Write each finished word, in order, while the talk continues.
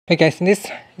Hey guys, in this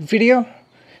video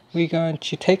we're going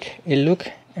to take a look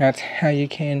at how you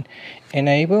can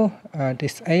enable or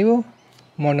disable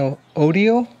mono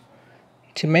audio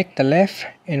to make the left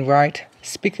and right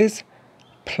speakers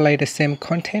play the same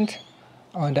content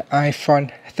on the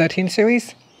iPhone 13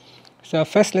 series. So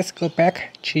first let's go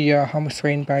back to your home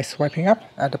screen by swiping up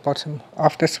at the bottom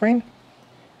of the screen.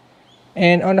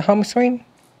 And on the home screen,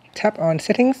 tap on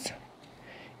settings.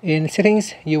 In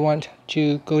settings you want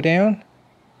to go down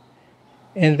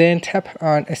and then tap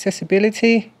on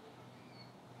accessibility.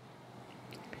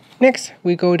 Next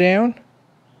we go down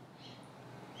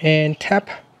and tap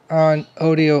on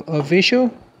audio or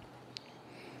visual.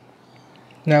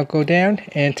 Now go down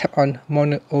and tap on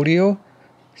mono audio.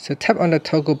 So tap on the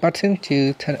toggle button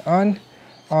to turn on.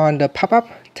 On the pop-up,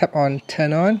 tap on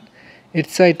turn on. It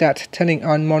says that turning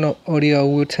on mono audio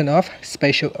will turn off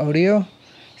spatial audio.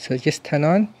 So just turn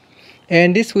on.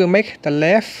 And this will make the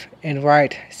left and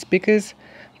right speakers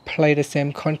play the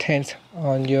same content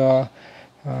on your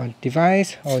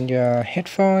device, on your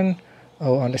headphone,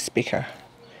 or on the speaker.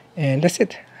 And that's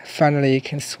it. Finally, you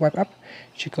can swipe up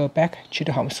to go back to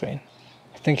the home screen.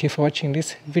 Thank you for watching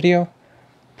this video.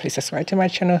 Please subscribe to my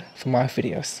channel for more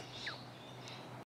videos.